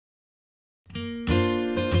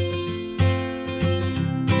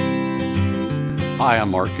Hi,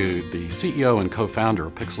 I'm Mark Good, the CEO and co-founder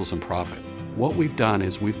of Pixels and Profit. What we've done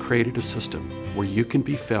is we've created a system where you can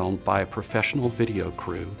be filmed by a professional video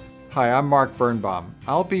crew. Hi, I'm Mark Birnbaum.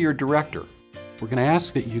 I'll be your director. We're going to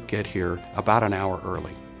ask that you get here about an hour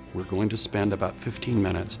early. We're going to spend about 15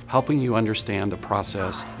 minutes helping you understand the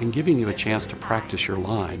process and giving you a chance to practice your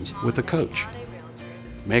lines with a coach.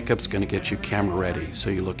 Makeup's going to get you camera ready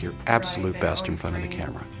so you look your absolute best in front of the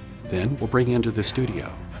camera. Then we'll bring you into the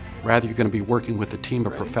studio. Rather, you're going to be working with a team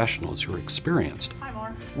of professionals who are experienced.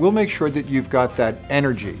 We'll make sure that you've got that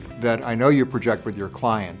energy that I know you project with your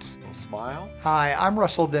clients. Smile. Hi, I'm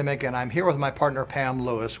Russell Dimmick, and I'm here with my partner Pam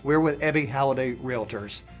Lewis. We're with Ebby Halliday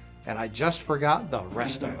Realtors, and I just forgot the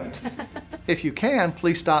rest of it. If you can,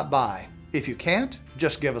 please stop by. If you can't,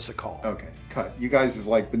 just give us a call. Okay, cut. You guys has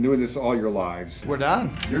like been doing this all your lives. We're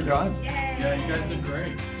done. You're done. Yeah, you guys did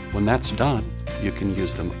great. When that's done, you can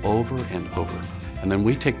use them over and over. And then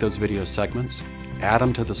we take those video segments, add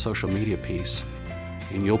them to the social media piece,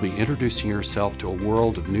 and you'll be introducing yourself to a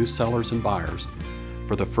world of new sellers and buyers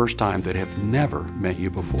for the first time that have never met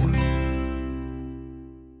you before.